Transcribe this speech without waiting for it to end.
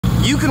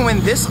you can win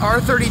this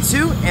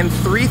R32 and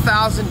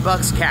 3,000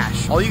 bucks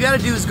cash. All you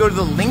gotta do is go to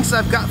the links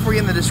I've got for you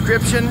in the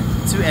description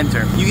to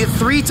enter. You get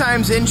 3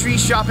 times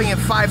entries shopping at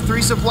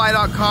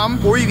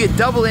 53supply.com, or you get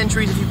double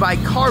entries if you buy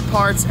car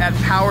parts at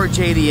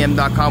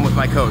powerjdm.com with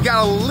my code. You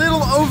got a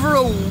little over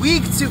a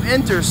week to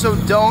enter, so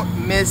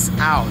don't miss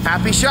out.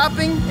 Happy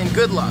shopping and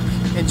good luck.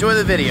 Enjoy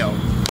the video.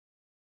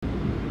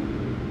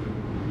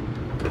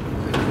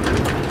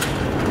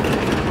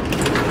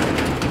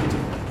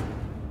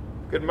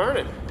 Good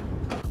morning.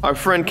 Our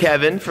friend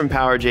Kevin from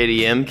Power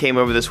JDM came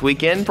over this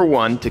weekend, for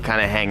one, to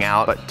kind of hang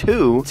out, but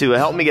two, to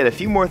help me get a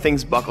few more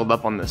things buckled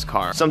up on this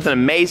car. Something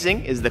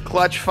amazing is the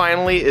clutch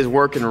finally is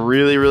working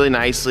really, really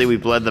nicely. We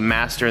bled the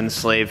master and the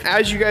slave.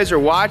 As you guys are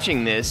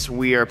watching this,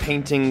 we are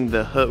painting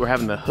the hood. We're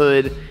having the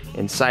hood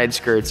and side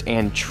skirts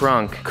and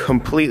trunk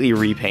completely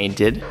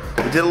repainted.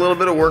 We did a little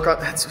bit of work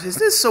on, isn't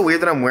this so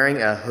weird that I'm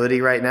wearing a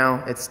hoodie right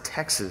now? It's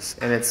Texas,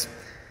 and it's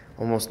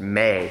almost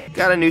May.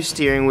 Got a new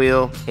steering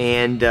wheel,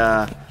 and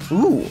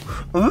ooh,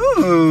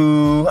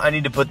 I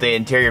need to put the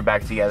interior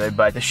back together,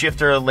 but the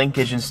shifter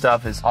linkage and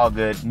stuff is all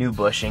good. New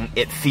bushing.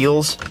 It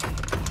feels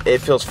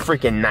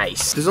freaking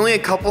nice. There's only a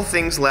couple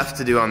things left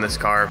to do on this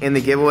car, and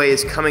the giveaway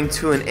is coming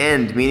to an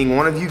end, meaning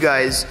one of you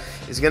guys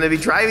is gonna be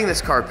driving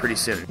this car pretty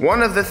soon.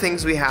 One of the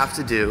things we have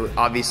to do,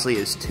 obviously,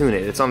 is tune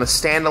it. It's on the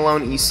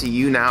standalone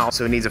ECU now,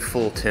 so it needs a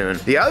full tune.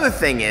 The other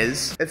thing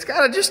is, it's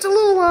got just a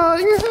little,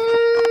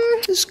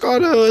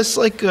 it's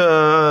like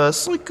a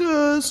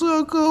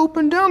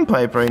open down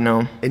pipe right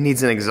now. It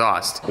needs an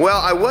exhaust. Well,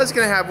 I was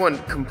gonna have one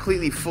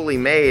completely fully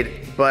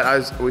made,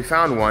 but we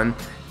found one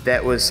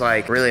that was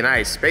like really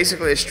nice.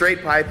 Basically a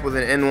straight pipe with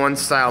an N1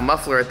 style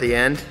muffler at the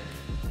end.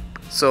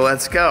 So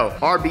let's go.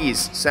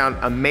 RBs sound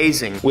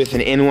amazing with an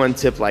N1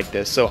 tip like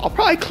this. So I'll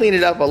probably clean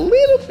it up a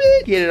little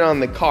bit, get it on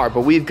the car,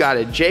 but we've got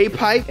a J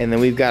pipe and then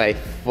we've got a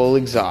full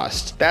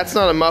exhaust. That's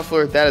not a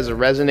muffler, that is a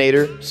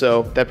resonator.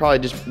 So that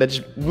just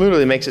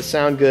literally makes it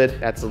sound good.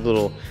 That's a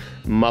little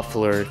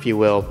muffler, if you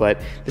will, but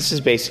this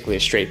is basically a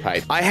straight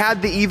pipe. I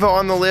had the Evo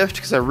on the lift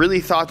because I really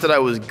thought that I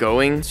was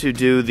going to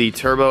do the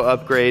turbo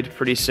upgrade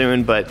pretty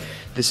soon, but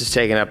this is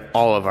taking up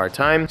all of our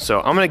time.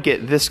 So I'm gonna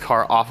get this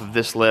car off of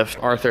this lift.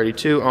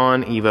 R32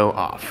 on, Evo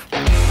off.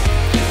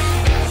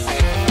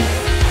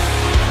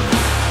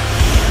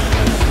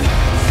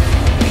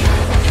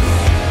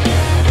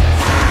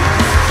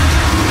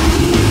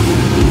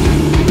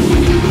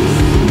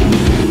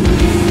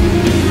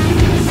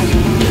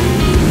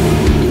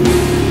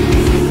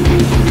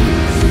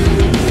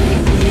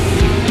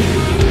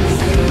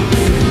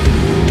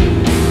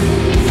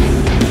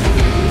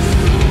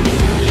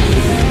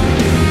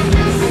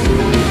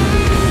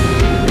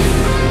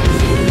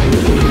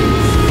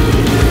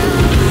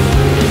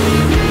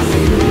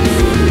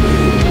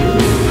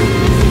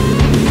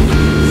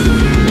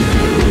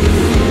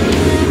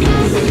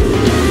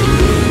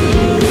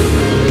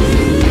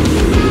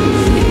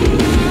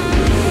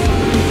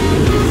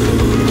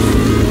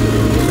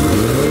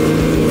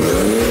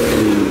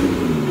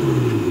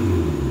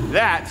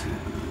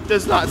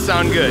 Does not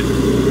sound good.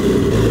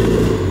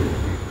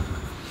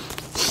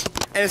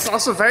 And it's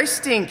also very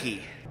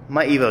stinky.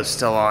 My Evo's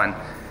still on.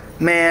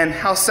 Man,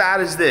 how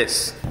sad is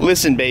this?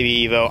 Listen,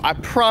 baby Evo, I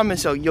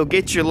promise you'll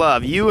get your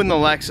love. You and the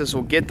Lexus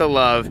will get the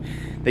love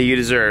that you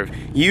deserve.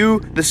 You,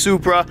 the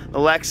Supra, the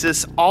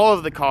Lexus, all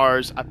of the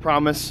cars, I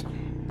promise,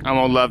 I'm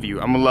gonna love you.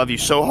 I'm gonna love you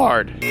so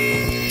hard.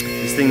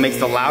 This thing makes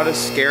the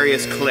loudest,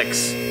 scariest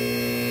clicks.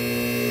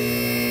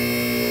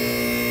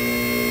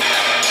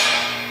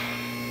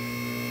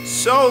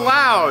 So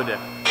loud.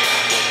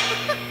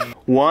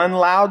 One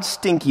loud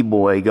stinky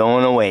boy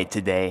going away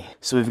today.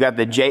 So we've got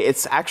the J,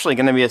 it's actually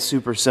gonna be a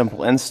super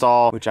simple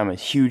install, which I'm a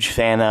huge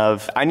fan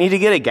of. I need to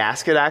get a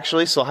gasket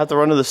actually, so I'll have to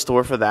run to the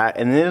store for that,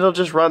 and then it'll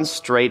just run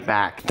straight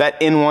back. That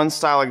N1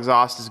 style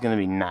exhaust is gonna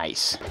be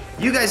nice.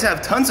 You guys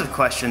have tons of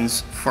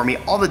questions for me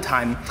all the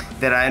time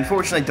that I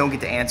unfortunately don't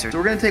get to answer. So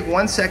we're gonna take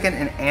 1 second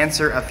and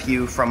answer a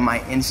few from my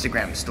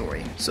Instagram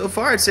story. So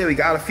far, I'd say we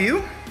got a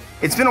few.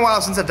 It's been a while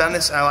since I've done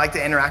this. I like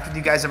to interact with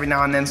you guys every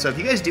now and then. So if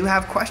you guys do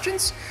have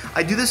questions,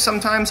 I do this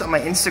sometimes on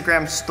my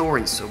Instagram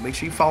stories. So make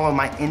sure you follow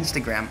my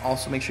Instagram.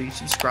 Also make sure you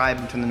subscribe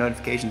and turn the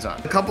notifications on.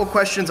 A couple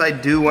questions I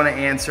do want to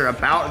answer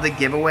about the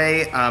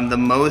giveaway, the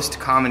most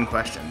common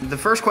question. The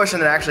first question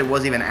that actually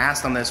wasn't even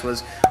asked on this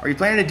was, are you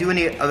planning to do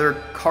any other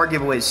car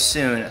giveaways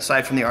soon,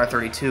 aside from the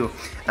R32?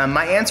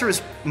 My answer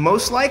is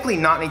most likely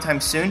not anytime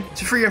soon.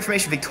 So for your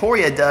information,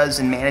 Victoria does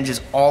and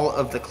manages all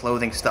of the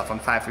clothing stuff on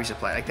 53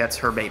 Supply. Like, that's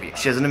her baby.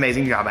 She does an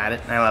amazing job at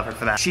it, and I love her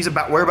for that.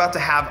 We're about to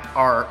have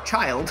our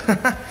child.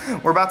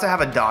 We're about to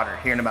have a daughter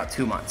here in about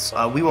 2 months.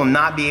 We will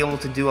not be able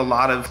to do a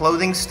lot of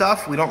clothing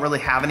stuff. We don't really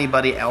have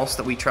anybody else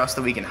that we trust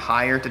that we can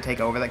hire to take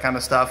over that kind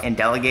of stuff and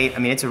delegate. I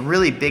mean, it's a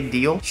really big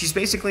deal. She's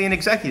basically an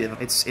executive.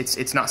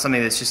 It's not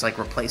something that's just like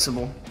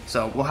replaceable.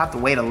 So we'll have to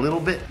wait a little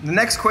bit. The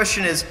next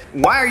question is,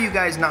 why are you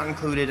guys not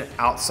included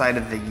outside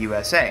of the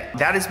USA?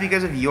 That is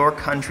because of your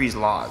country's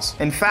laws.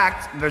 In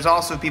fact, there's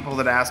also people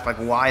that ask, like,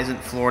 why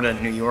isn't Florida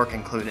and New York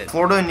included?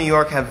 Florida and New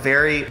York have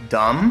very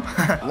dumb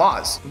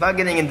laws. Without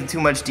getting into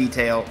too much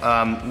detail,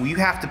 you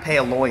have to pay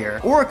a lawyer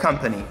or a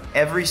company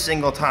every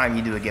single time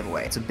you do a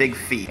giveaway. It's a big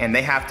fee, and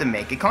they have to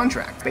make a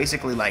contract.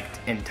 Basically like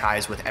in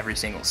ties with every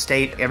single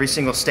state. Every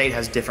single state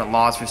has different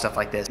laws for stuff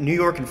like this. New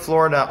York and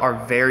Florida are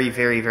very,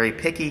 very, very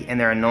picky, and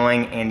they're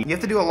annoying, and you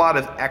have to do a lot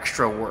of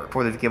extra work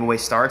before the giveaway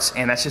starts,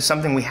 and that's just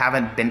something we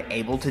haven't been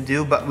able to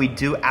do, but we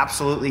do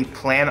absolutely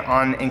plan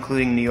on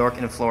including New York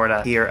and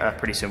Florida here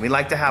pretty soon. We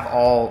like to have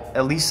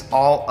at least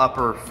all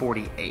upper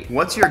 48.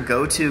 What's your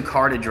go-to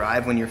car to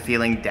drive when you're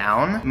feeling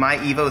down? My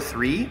Evo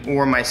 3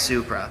 or my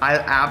Supra. I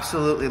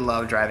absolutely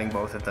love driving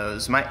both of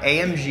those. My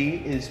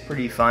AMG is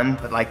pretty fun,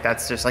 but like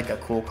that's just like a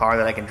cool car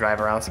that I can drive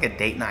around. It's like a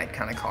date night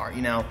kind of car,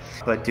 you know?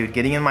 But dude,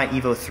 getting in my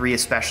Evo 3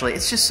 especially,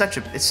 it's just such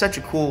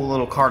a cool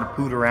little car to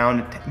poot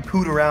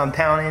around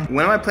town in.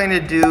 When am I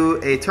planning to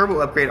do a turbo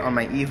upgrade on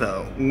my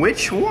Evo?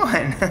 Which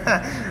one?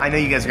 I know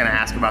you guys are gonna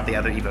ask about the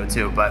other Evo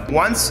too, but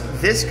once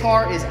this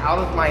car is out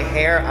of my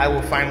hair, I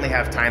will finally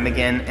have time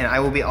again, and I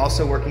will be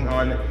also working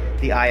on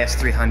the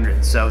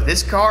IS300. So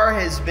this car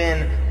has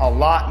been a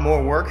lot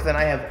more work than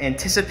I have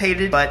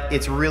anticipated, but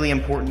it's really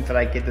important that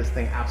I get this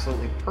thing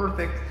absolutely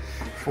perfect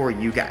for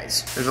you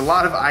guys. There's a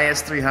lot of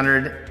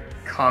IS300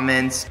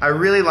 comments. I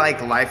really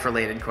like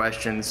life-related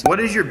questions. What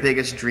is your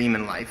biggest dream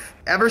in life?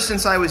 Ever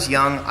since I was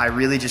young, I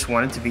really just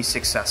wanted to be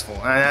successful.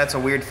 And that's a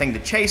weird thing to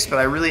chase, but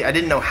I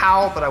didn't know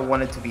how, but I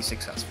wanted to be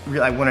successful.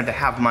 Really, I wanted to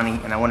have money,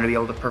 and I wanted to be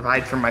able to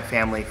provide for my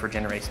family for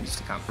generations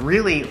to come.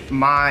 Really,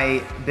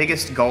 my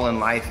biggest goal in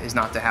life is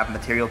not to have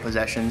material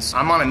possessions.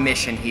 I'm on a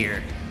mission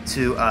here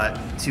to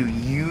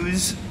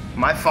use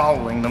my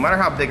following, no matter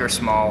how big or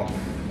small,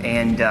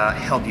 and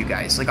help you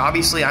guys. Like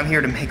obviously I'm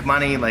here to make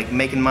money, like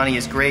making money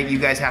is great. You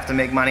guys have to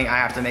make money, I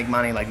have to make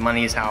money, like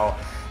money is how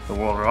the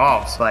world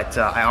revolves. But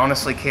I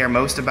honestly care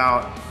most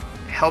about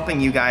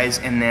helping you guys,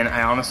 and then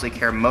I honestly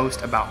care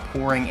most about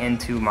pouring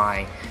into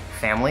my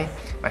family,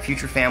 my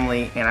future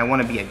family, and I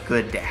wanna be a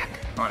good dad.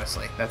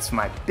 Honestly, that's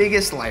my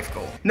biggest life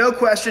goal. No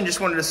question,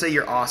 just wanted to say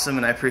you're awesome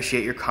and I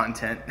appreciate your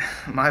content.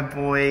 My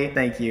boy,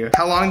 thank you.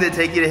 How long did it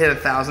take you to hit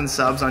 1,000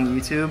 subs on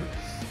YouTube?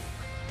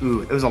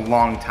 Ooh, it was a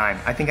long time.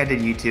 I think I did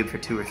YouTube for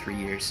 2 or 3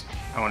 years,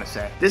 I wanna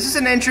say. This is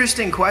an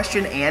interesting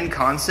question and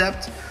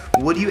concept.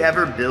 Would you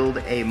ever build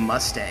a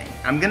Mustang?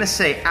 I'm gonna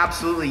say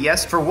absolutely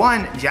yes. For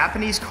one,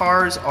 Japanese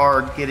cars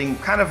are getting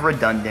kind of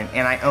redundant,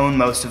 and I own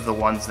most of the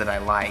ones that I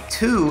like.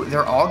 Two,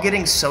 they're all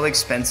getting so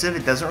expensive,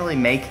 it doesn't really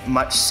make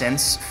much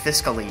sense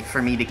fiscally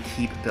for me to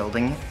keep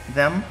building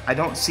them. I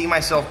don't see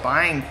myself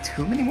buying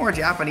too many more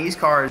Japanese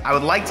cars. I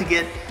would like to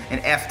get an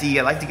FD,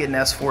 I'd like to get an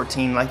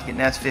S14, I'd like to get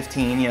an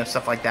S15, you know,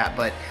 stuff like that,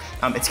 but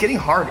it's getting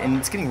hard and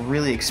it's getting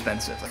really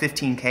expensive.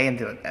 15K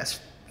into an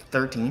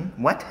S13?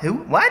 What? Who?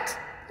 What?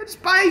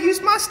 Just buy a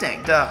used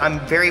Mustang. I'm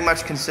very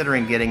much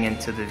considering getting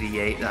into the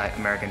V8,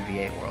 American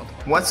V8 world.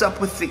 What's up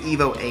with the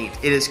Evo 8?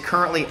 It is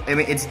currently, I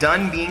mean, it's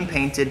done being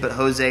painted, but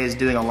Jose is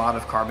doing a lot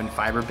of carbon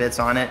fiber bits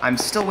on it. I'm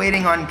still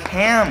waiting on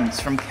cams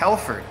from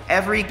Kelford.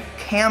 Every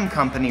cam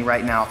company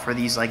right now for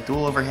these like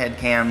dual overhead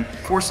cam,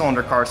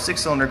 4-cylinder cars,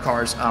 6-cylinder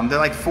cars, they're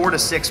like 4 to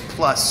 6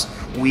 plus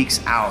weeks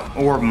out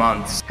or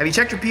months. Have you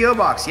checked your P.O.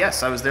 box?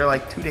 Yes, I was there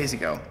like 2 days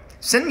ago.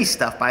 Send me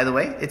stuff, by the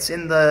way. It's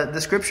in the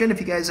description if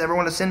you guys ever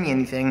want to send me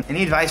anything.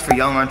 Any advice for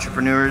young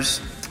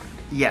entrepreneurs?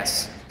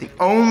 Yes. The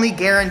only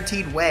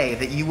guaranteed way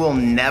that you will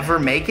never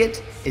make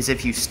it is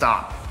if you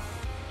stop,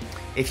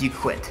 if you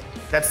quit.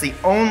 That's the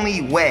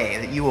only way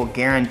that you will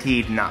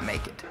guaranteed not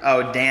make it.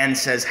 Oh, Dan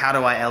says, how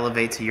do I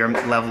elevate to your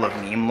level of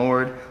meme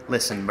lord?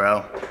 Listen,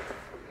 bro,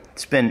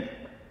 I've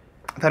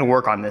had to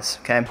work on this,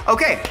 okay?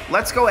 Okay,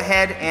 let's go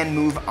ahead and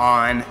move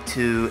on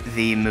to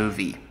the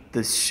movie,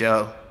 the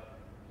show.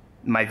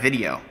 My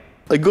video.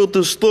 I go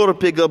to store,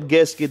 pick up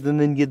gasket, and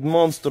then get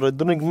Monster. I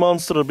drink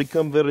Monster,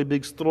 become very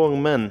big,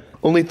 strong man.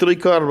 Only 3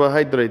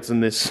 carbohydrates in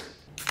this.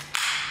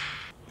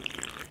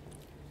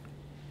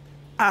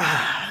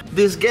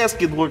 This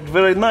gasket worked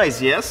very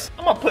nice, yes?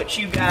 I'm gonna put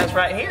you guys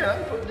right here.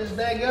 I'm gonna put this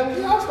daggum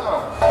exhaust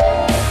on.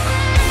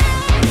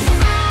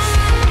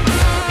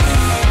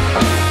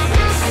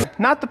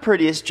 Not the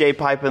prettiest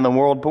J-pipe in the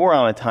world, but we're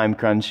on a time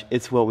crunch.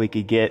 It's what we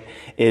could get,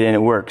 and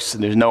it works.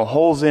 There's no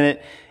holes in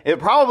it. It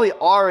probably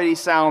already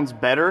sounds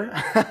better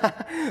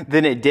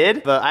than it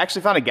did, but I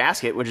actually found a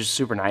gasket, which is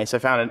super nice. I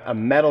found a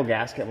metal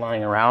gasket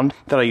lying around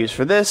that I use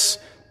for this.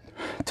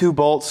 2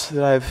 bolts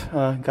that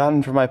I've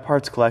gotten from my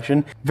parts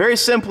collection. Very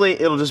simply,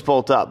 it'll just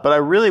bolt up, but I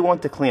really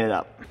want to clean it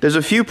up. There's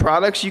a few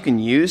products you can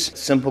use.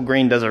 Simple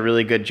Green does a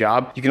really good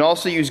job. You can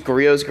also use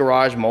Griot's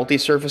Garage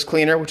multi-surface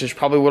cleaner, which is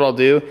probably what I'll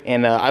do.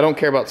 And I don't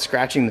care about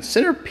scratching the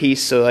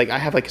centerpiece, so like I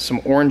have like some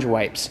orange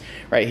wipes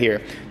right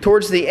here.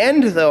 Towards the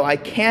end though, I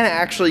can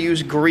actually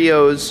use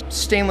Griot's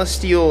stainless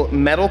steel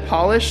metal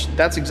polish.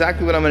 That's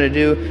exactly what I'm gonna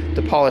do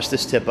to polish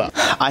this tip up.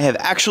 I have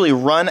actually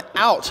run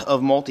out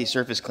of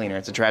multi-surface cleaner.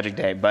 It's a tragic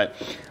day, but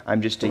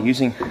I'm just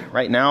using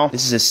right now.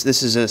 This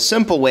is a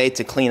simple way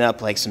to clean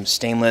up like some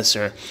stainless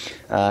or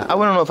I don't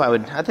know if I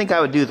would, I think I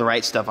would do the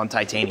right stuff on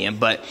titanium,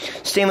 but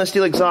stainless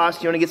steel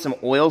exhaust, you wanna get some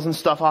oils and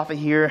stuff off of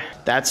here.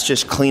 That's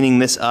just cleaning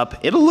this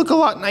up. It'll look a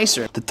lot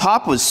nicer. The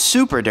top was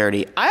super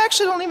dirty. I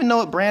actually don't even know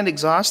what brand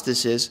exhaust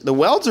this is. The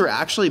welds are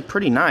actually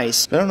pretty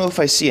nice. I don't know if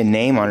I see a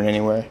name on it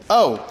anywhere.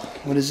 Oh,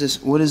 what is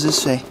this? What does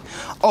this say?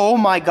 Oh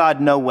my God,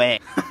 no way.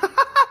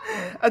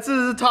 That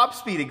says a top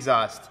speed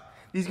exhaust.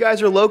 These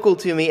guys are local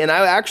to me, and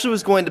I actually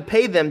was going to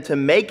pay them to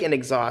make an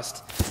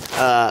exhaust,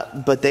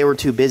 but they were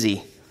too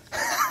busy.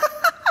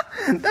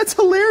 That's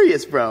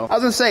hilarious, bro. I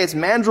was gonna say, it's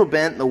mandrel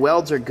bent, the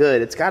welds are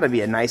good. It's gotta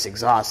be a nice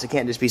exhaust. It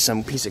can't just be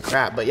some piece of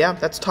crap, but yeah,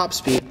 that's top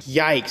speed.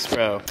 Yikes,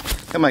 bro.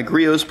 Got my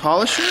Griot's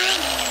polisher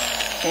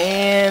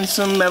and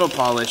some metal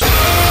polish.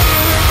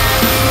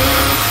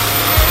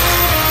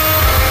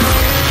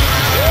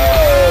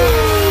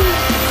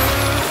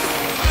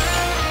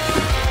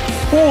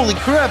 Holy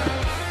crap.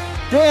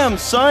 Damn,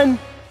 son.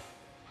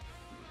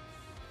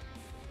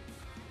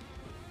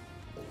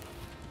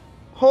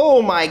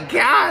 Oh my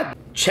God.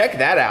 Check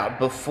that out.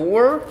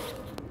 Before,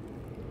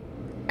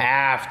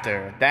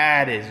 after.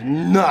 That is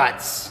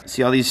nuts.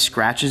 See all these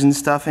scratches and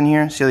stuff in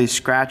here? See all these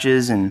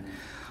scratches and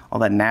all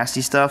that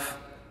nasty stuff?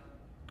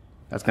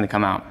 That's gonna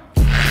come out.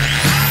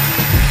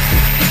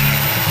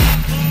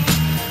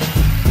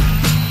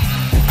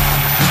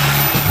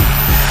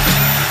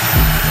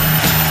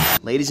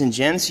 Ladies and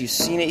gents, you've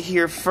seen it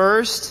here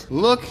first.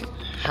 Look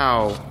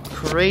how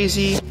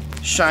crazy,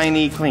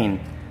 shiny, clean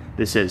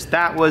this is.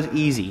 That was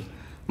easy.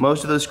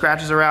 Most of those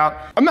scratches are out.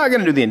 I'm not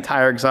gonna do the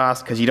entire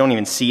exhaust because you don't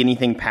even see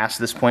anything past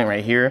this point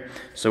right here,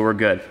 so we're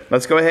good.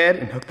 Let's go ahead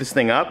and hook this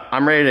thing up.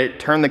 I'm ready to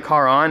turn the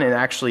car on and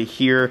actually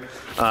hear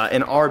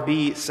an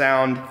RB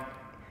sound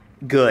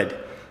good.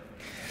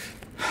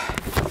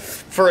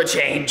 For a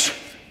change.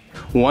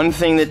 One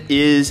thing that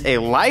is a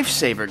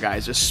lifesaver,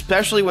 guys,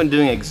 especially when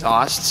doing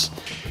exhausts,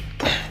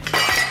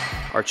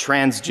 are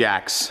trans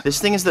jacks. This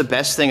thing is the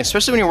best thing,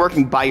 especially when you're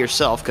working by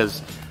yourself,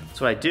 because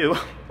that's what I do.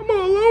 I'm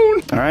all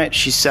alone. All right,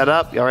 she's set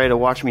up. Y'all ready to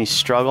watch me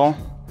struggle?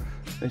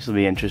 This will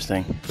be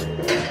interesting.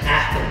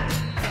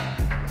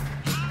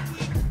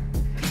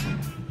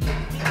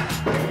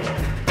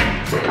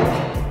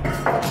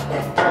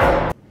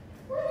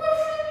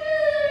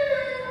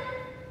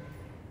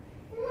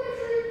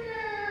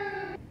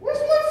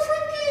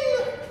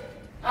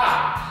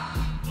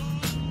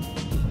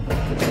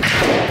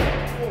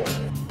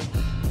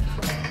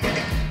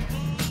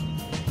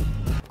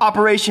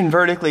 Operation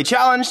Vertically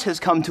Challenged has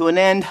come to an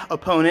end.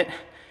 Opponent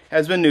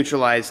has been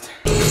neutralized.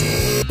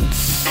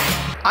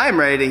 I am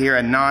ready to hear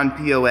a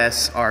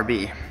non-POS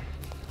RB.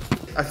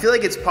 I feel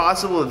like it's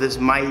possible that this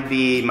might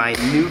be my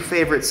new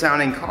favorite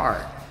sounding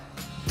car.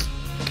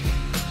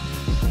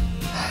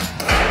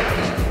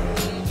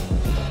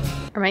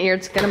 Are my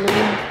ears gonna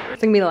bleed?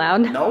 It's gonna be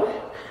loud?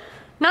 No.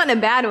 Not in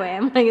a bad way.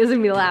 I'm like, it's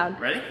gonna be loud.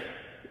 Ready?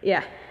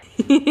 Yeah.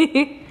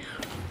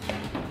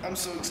 I'm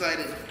so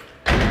excited.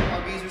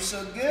 RBs are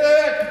so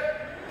good.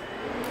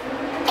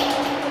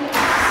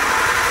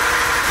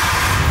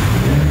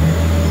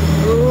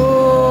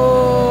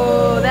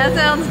 Ooh, that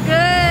sounds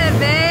good,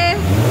 babe.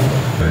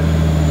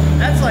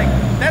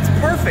 That's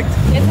perfect.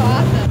 It's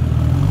awesome.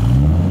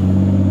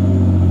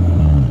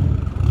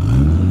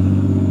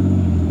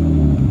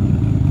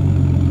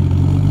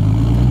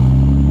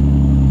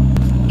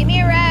 Give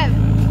me a rev.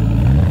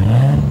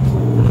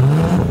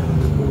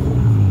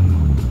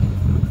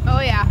 Oh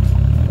yeah,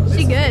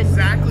 she good.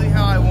 Exactly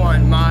how I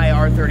want my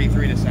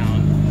R33 to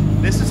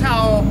sound. This is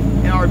how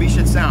an RB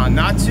should sound.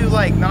 Not too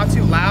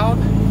loud,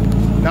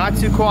 not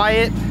too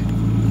quiet.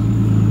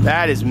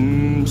 That is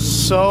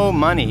so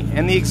money.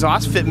 And the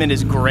exhaust fitment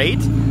is great.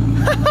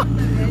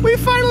 We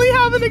finally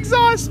have an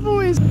exhaust,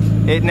 boys.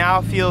 It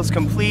now feels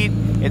complete.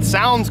 It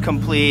sounds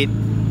complete.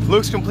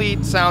 Looks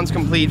complete, sounds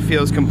complete,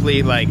 feels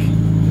complete. Like,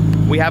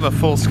 we have a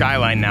full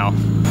Skyline now.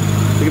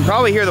 You can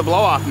probably hear the blow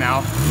off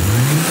now.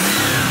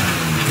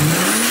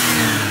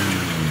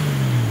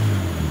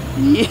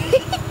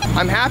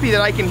 I'm happy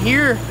that I can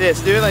hear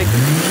this, dude. Like,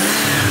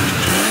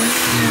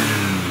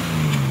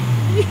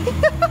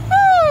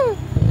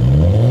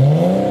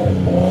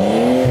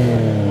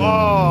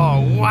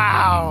 oh,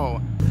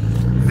 wow.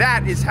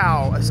 That is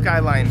how a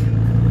Skyline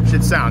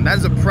should sound. That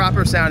is a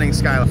proper sounding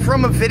Skyline.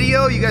 From a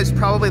video, you guys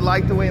probably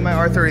liked the way my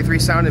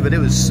R33 sounded, but it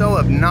was so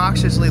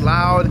obnoxiously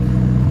loud.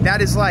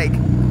 That is like,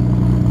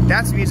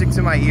 that's music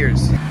to my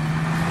ears.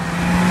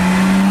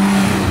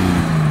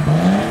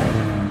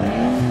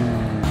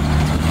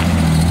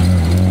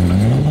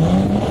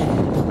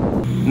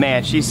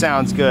 Man, she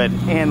sounds good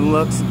and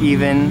looks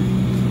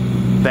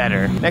even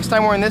better. Next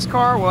time we're in this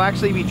car, we'll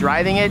actually be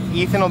driving it.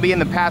 Ethan will be in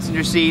the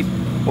passenger seat.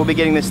 We'll be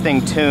getting this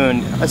thing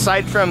tuned.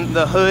 Aside from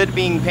the hood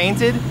being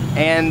painted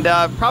and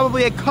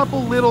probably a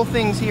couple little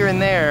things here and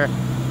there,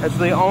 that's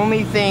the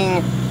only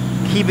thing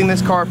keeping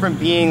this car from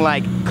being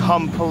like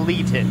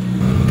completed.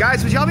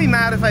 Guys, would y'all be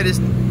mad if I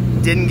just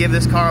didn't give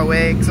this car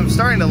away? Because I'm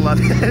starting to love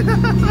it.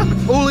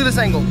 Oh, look at this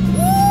angle.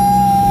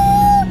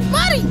 Woo,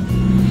 buddy!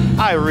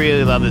 I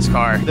really love this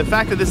car. The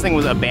fact that this thing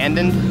was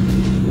abandoned,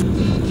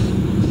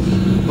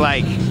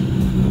 like,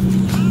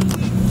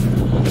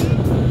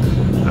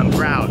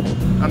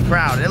 I'm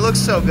proud. It looks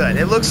so good.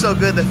 It looks so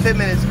good. The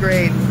fitment is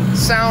great.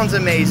 Sounds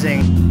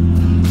amazing.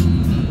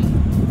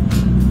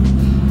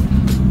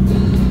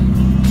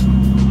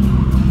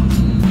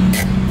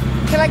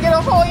 Can I get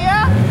a whole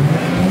yeah?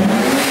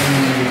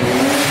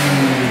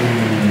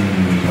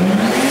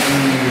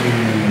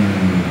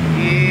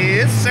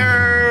 Yes,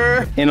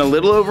 sir. In a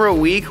little over a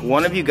week,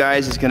 one of you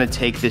guys is gonna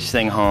take this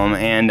thing home,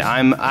 and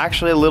I'm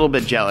actually a little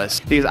bit jealous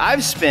because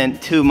I've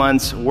spent 2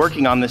 months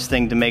working on this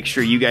thing to make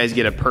sure you guys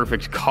get a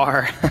perfect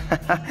car.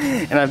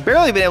 And I've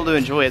barely been able to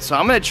enjoy it, so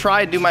I'm gonna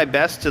try to do my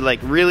best to like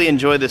really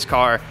enjoy this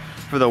car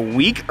for the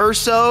week or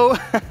so.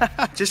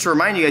 Just to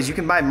remind you guys, you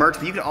can buy merch,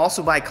 but you can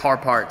also buy car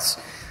parts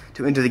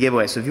to enter the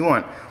giveaway. So if you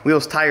want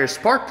wheels, tires,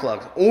 spark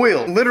plugs,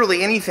 oil,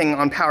 literally anything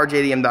on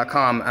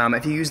powerjdm.com,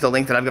 if you use the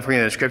link that I've got for you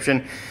in the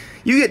description,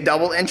 you get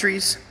double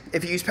entries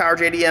if you use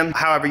PowerJDM.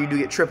 However, you do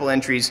get triple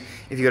entries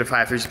if you go to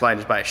 53 Supply and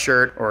just buy a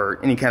shirt or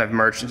any kind of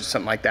merch,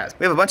 something like that.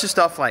 We have a bunch of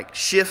stuff like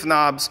shift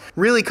knobs,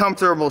 really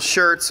comfortable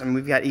shirts, and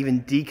we've got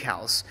even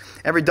decals.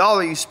 Every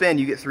dollar you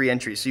spend, you get 3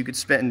 entries. So you could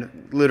spend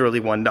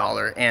literally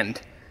 $1 and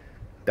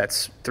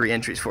that's 3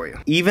 entries for you.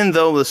 Even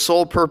though the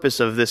sole purpose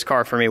of this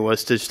car for me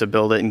was just to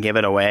build it and give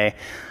it away,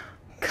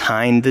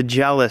 kinda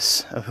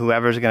jealous of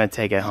whoever's gonna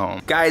take it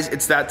home. Guys,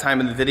 it's that time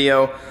in the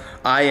video.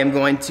 I am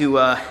going to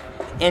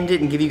end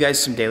it and give you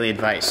guys some daily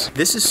advice.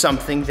 This is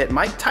something that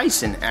Mike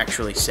Tyson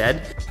actually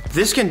said.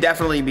 This can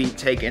definitely be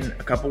taken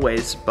a couple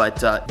ways,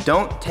 but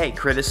don't take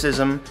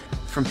criticism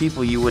from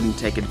people you wouldn't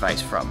take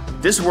advice from.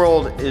 This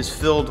world is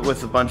filled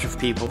with a bunch of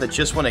people that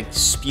just wanna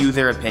spew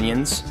their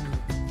opinions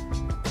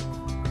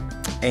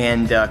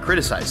and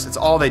criticize. That's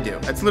all they do.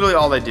 That's literally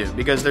all they do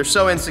because they're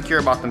so insecure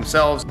about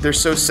themselves. They're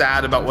so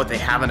sad about what they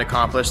haven't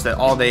accomplished that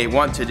all they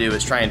want to do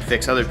is try and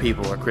fix other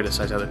people or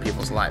criticize other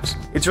people's lives.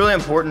 It's really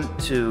important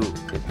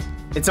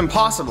it's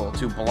impossible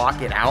to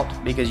block it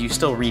out because you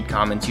still read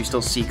comments, you still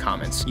see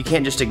comments. You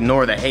can't just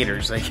ignore the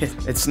haters. Like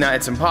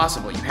it's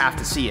impossible. You have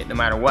to see it no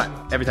matter what.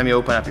 Every time you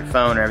open up your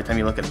phone or every time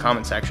you look at the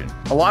comment section.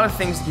 A lot of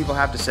things that people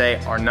have to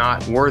say are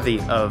not worthy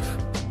of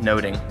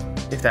noting,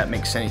 if that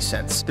makes any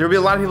sense. There will be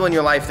a lot of people in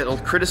your life that will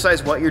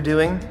criticize what you're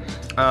doing,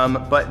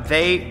 but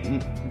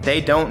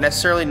they don't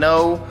necessarily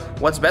know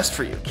what's best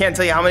for you. Can't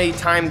tell you how many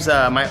times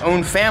my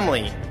own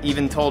family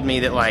even told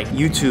me that like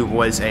YouTube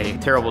was a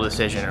terrible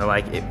decision or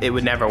like it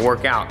would never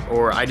work out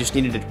or I just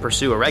needed to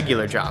pursue a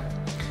regular job.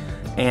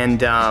 And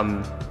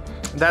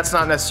that's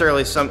not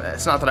necessarily it's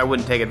not that I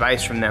wouldn't take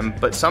advice from them,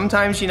 but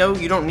sometimes, you know,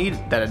 you don't need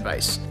that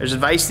advice. There's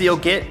advice that you'll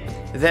get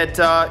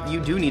that you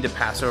do need to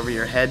pass over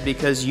your head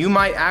because you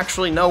might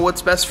actually know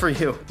what's best for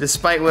you,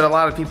 despite what a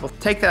lot of people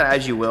take that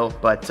as you will.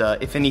 But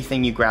if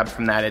anything you grab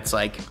from that, it's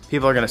like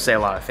people are gonna say a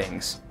lot of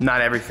things.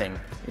 Not everything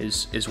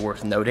is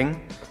worth noting,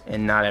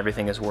 and not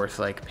everything is worth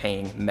like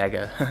paying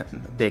mega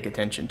big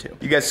attention to.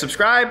 You guys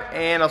subscribe,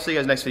 and I'll see you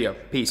guys next video.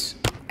 Peace.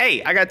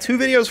 Hey, I got 2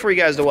 videos for you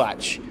guys to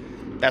watch.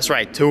 That's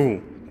right,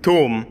 two.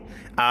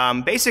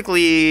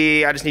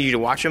 Basically, I just need you to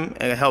watch them.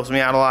 It helps me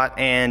out a lot,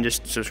 and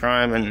just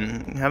subscribe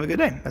and have a good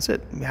day. That's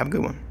it. Have a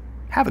good one.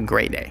 Have a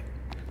great day.